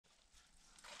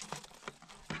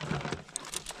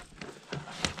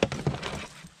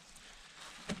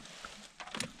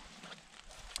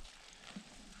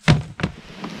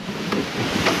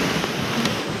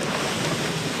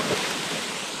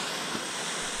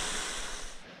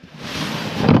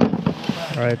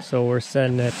Alright, so we're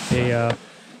setting at a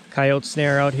coyote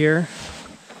snare out here.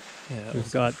 Yeah,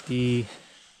 We've got the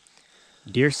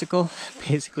deersicle,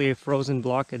 basically a frozen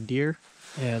block of deer.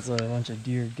 yeah, it's a bunch of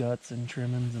deer guts and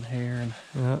trimmings and hair and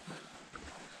Yeah,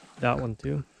 that one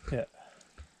too. yeah.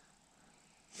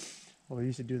 What we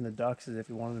used to do in the ducks is if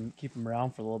we wanted to keep them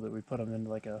around for a little bit, we put them into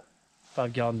like a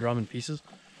 5-gallon drum in pieces,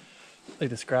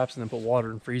 like the scraps, and then put water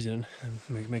and freeze it in, and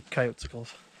we make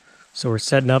coyotesicles. So we're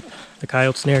setting up the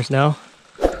coyote snares now.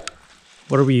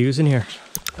 What are we using here?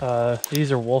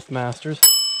 These are Wolf Masters,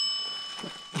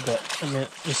 but I'm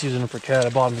just using them for cat. I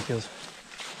bought them because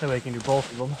that way I can do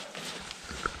both of them.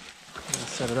 I'm gonna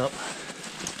set it up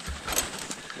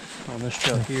on this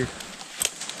trail here.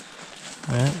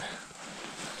 Alright.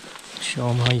 Show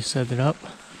them how you set it up.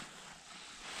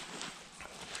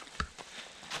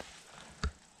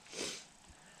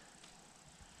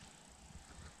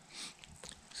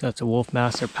 So that's a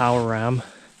Wolfmaster power ram.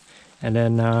 And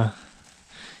then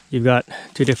you've got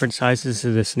two different sizes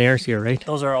of the snares here, right?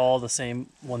 Those are all the same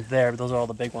ones there, but those are all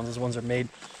the big ones. Those ones are made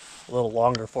a little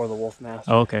longer for the Wolf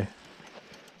Master. Oh, okay.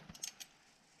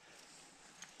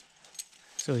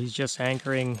 So he's just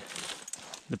anchoring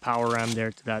the power ram there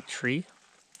to that tree.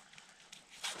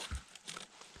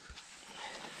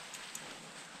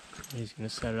 He's going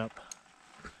to set it up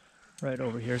right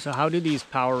over here. So how do these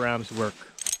power rams work?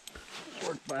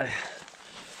 By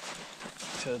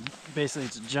basically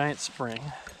it's a giant spring,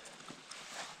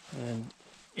 and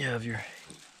you have your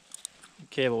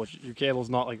cable, which your cable is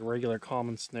not like a regular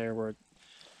common snare where it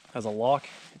has a lock.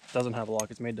 It doesn't have a lock.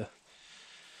 It's made to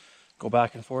go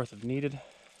back and forth if needed,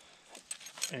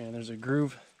 and there's a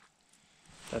groove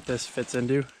that this fits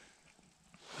into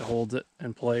that holds it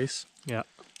in place. Yeah.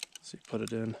 So you put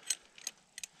it in.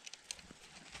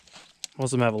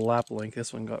 Most of them have a lap link.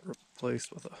 This one got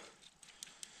replaced with a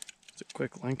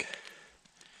quick link.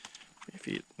 You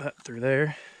feed that through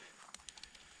there.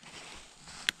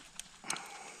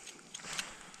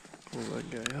 Pull that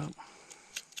guy up.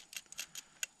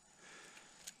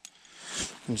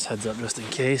 And just heads up just in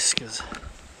case, because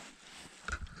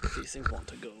these things want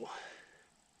to go.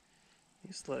 You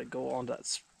just let it go on that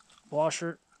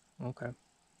washer. Okay.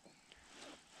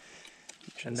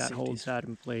 And that holds that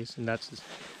in place, and that's just,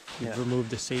 you've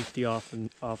removed the safety off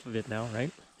of it now,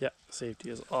 right? Yeah,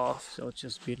 safety is off. So it's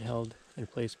just being held in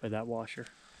place by that washer.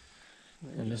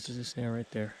 And this is a snare right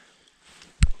there.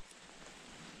 I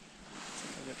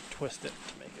have to twist it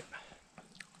to make it.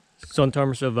 So in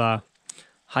terms of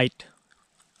height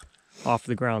off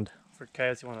the ground. For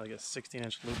coyotes, you want like a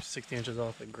 16-inch loop, 60 inches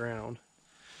off the ground.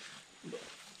 But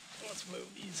let's move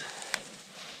these.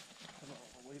 I don't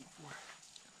know way before.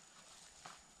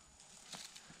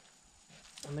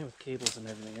 And then with cables and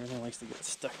everything likes to get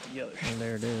stuck together. And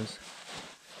there it is.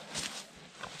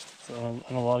 So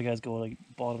I know a lot of guys go like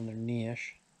bottom their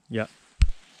knee-ish. Yeah.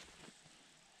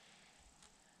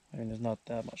 I mean, there's not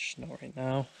that much snow right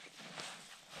now.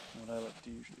 What I like to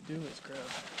usually do is grab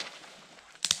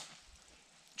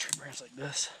a tree branch like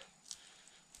this.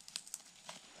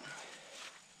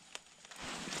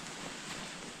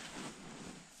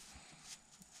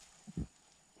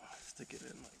 Stick it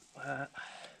in like that.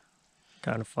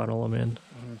 Kind of funnel them in.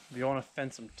 You don't want to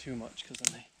fence them too much, because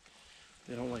then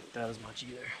they don't like that as much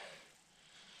either.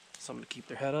 Something to keep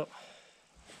their head up.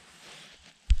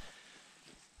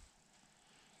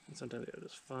 And sometimes they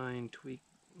just fine tweak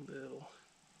little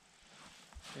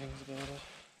things about it.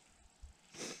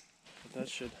 But that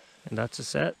should. And that's a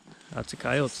set. That's a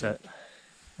coyote set.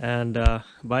 And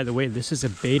by the way, this is a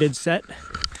baited set.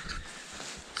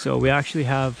 So we actually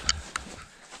have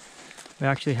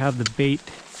the bait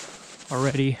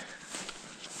already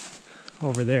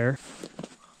over there.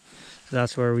 So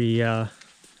that's where we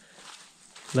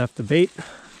left the bait.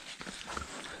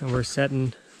 And we're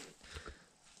setting.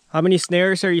 How many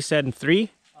snares are you setting? 3?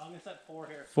 I'm gonna set 4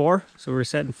 here. 4? So we're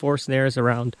setting 4 snares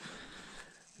around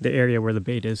the area where the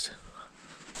bait is.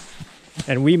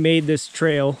 And we made this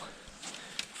trail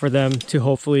for them to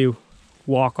hopefully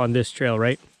walk on this trail,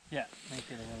 right? Yeah, make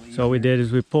it a little easier. So what we did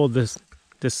is we pulled this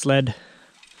sled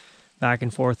back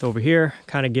and forth over here,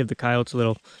 kind of give the coyotes a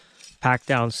little pack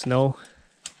down snow.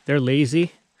 They're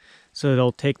lazy, so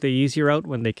they'll take the easy route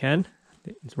when they can.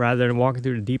 Rather than walking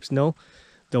through the deep snow,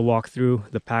 they'll walk through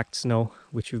the packed snow,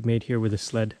 which we've made here with a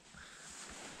sled.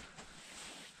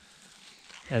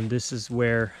 And this is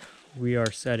where we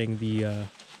are setting the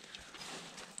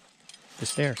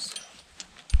snares.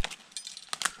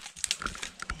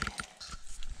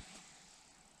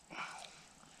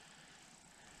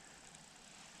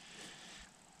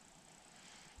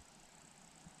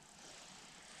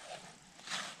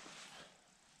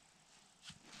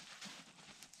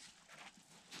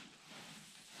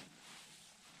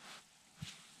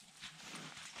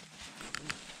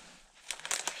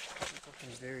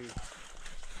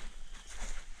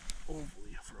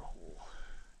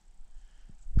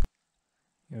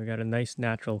 We got a nice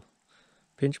natural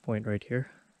pinch point right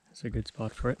here. It's a good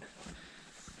spot for it.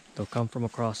 They'll come from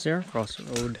across there, across the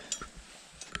road,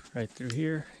 right through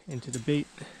here, into the bait,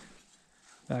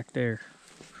 back there.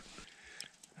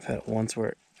 I've had it once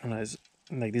where when I was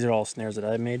like, these are all snares that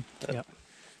I made. Yep.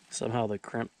 Somehow the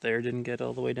crimp there didn't get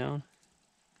all the way down.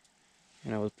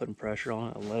 And I was putting pressure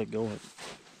on it. I let it go. And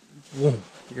boom!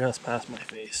 Just past my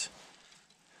face.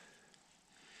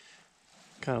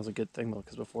 Kind of was a good thing though,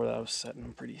 because before that I was setting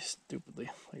them pretty stupidly.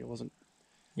 Like it wasn't.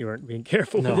 You weren't being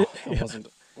careful No, with it.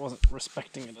 I wasn't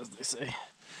respecting it, as they say.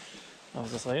 I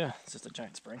was just like, yeah, it's just a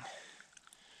giant spring.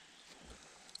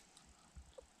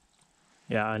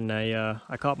 Yeah, and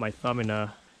I caught my thumb in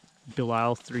a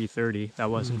Belial 330. That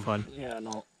wasn't fun. Yeah,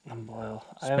 no, I'm Belial.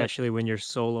 Especially when you're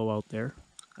solo out there.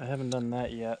 I haven't done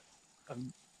that yet.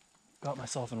 I've got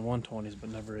myself in 120s, but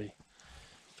never a 330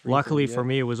 Luckily yet. for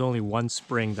me, it was only one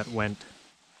spring that went.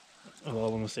 Oh, the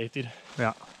other one was safetied?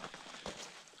 Yeah.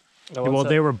 That one Well, set-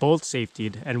 they were both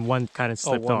safetied, and one kind of Oh,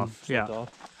 slipped one off. slipped Yeah.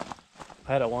 off.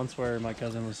 I had it once where my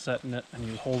cousin was setting it, and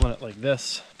he was holding it like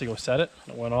this to go set it,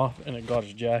 and it went off, and it got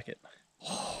his jacket.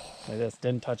 Like this.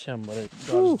 Didn't touch him, but it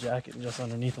got his jacket just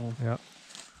underneath him. Yeah.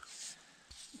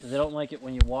 They don't like it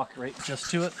when you walk right just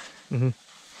to it. Mm-hmm.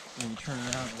 And you turn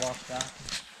around and walk back.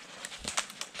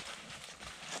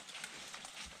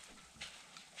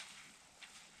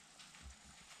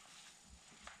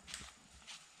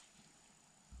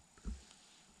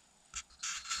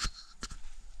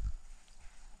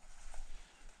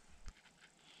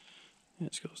 Yeah,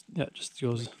 it just goes. Yeah, it just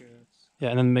goes. Yeah,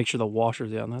 and then make sure the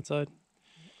washer's on that side.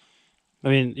 I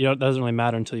mean, you know, it doesn't really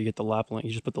matter until you get the lap link.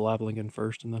 You just put the lap link in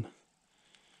first, and then.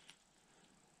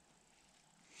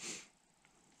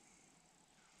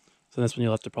 So that's when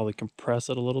you'll have to probably compress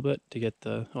it a little bit to get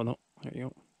the. Oh no, there you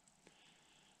go.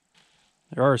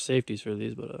 There are safeties for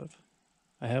these, but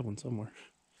I have one somewhere.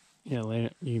 Yeah,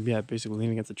 you can basically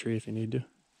lean against the tree if you need to.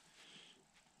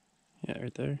 Yeah,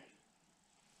 right there.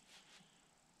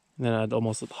 And then I'd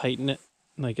almost heighten it,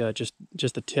 like just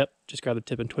the tip. Just grab the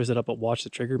tip and twist it up, but watch the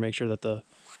trigger. Make sure that the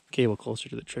cable closer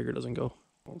to the trigger doesn't go.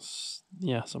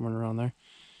 Yeah, somewhere around there.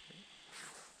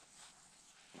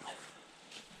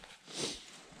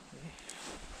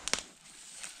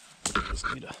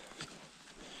 Just need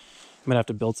I'm gonna have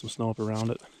to build some snow up around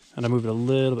it, and I move it a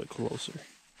little bit closer.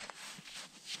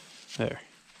 There.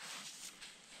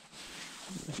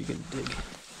 If you can dig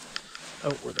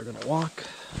out where they're gonna walk.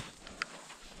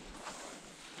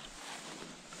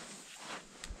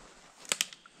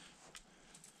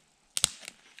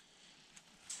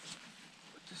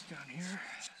 Put this down here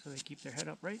so they keep their head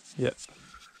upright. Yep.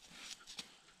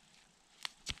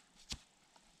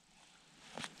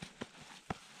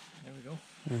 There we go.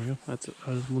 There we go. That's it.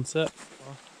 That was one set.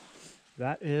 Well,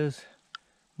 that is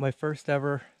my first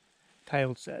ever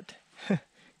coyote set.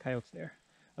 Coyote snare.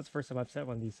 That's the first time I've set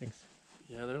one of these things.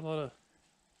 Yeah, there are a lot of.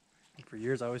 For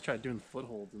years, I always tried doing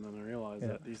footholds, and then I realized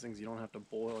that these things you don't have to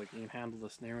boil. Like you can handle the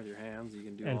snare with your hands. You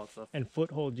can do all that stuff. And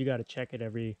foothold, you got to check it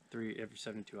every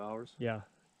 72 hours. Yeah,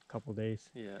 couple days.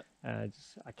 Yeah.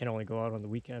 I can only go out on the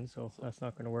weekend, so that's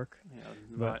not going to work. Yeah.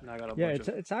 But I got a yeah, bunch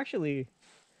of. it's actually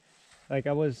like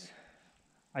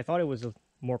I thought it was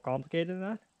more complicated than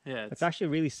that. Yeah. It's actually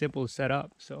really simple to set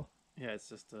up. So Yeah, it's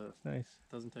just it's nice.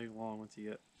 doesn't take long once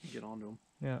you get onto them.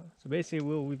 Yeah. So basically,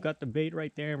 we've got the bait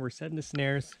right there, and we're setting the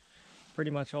snares pretty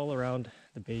much all around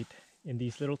the bait in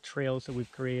these little trails that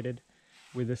we've created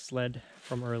with the sled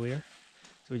from earlier.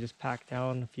 So we just pack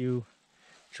down a few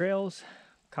trails.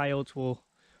 Coyotes will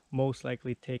most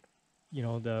likely take,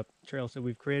 the trails that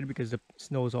we've created because the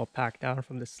snow is all packed down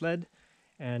from the sled.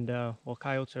 And well,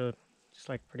 coyotes are just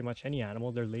like pretty much any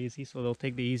animal. They're lazy, so they'll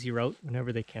take the easy route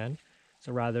whenever they can.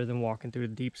 So rather than walking through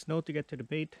the deep snow to get to the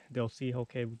bait, they'll see,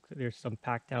 okay, there's some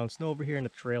packed down snow over here and a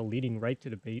trail leading right to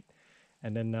the bait.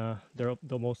 And then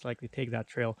they'll most likely take that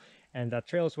trail. And that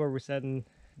trail is where we're setting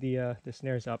the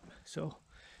snares up. So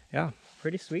yeah,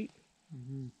 pretty sweet.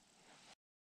 Mm-hmm.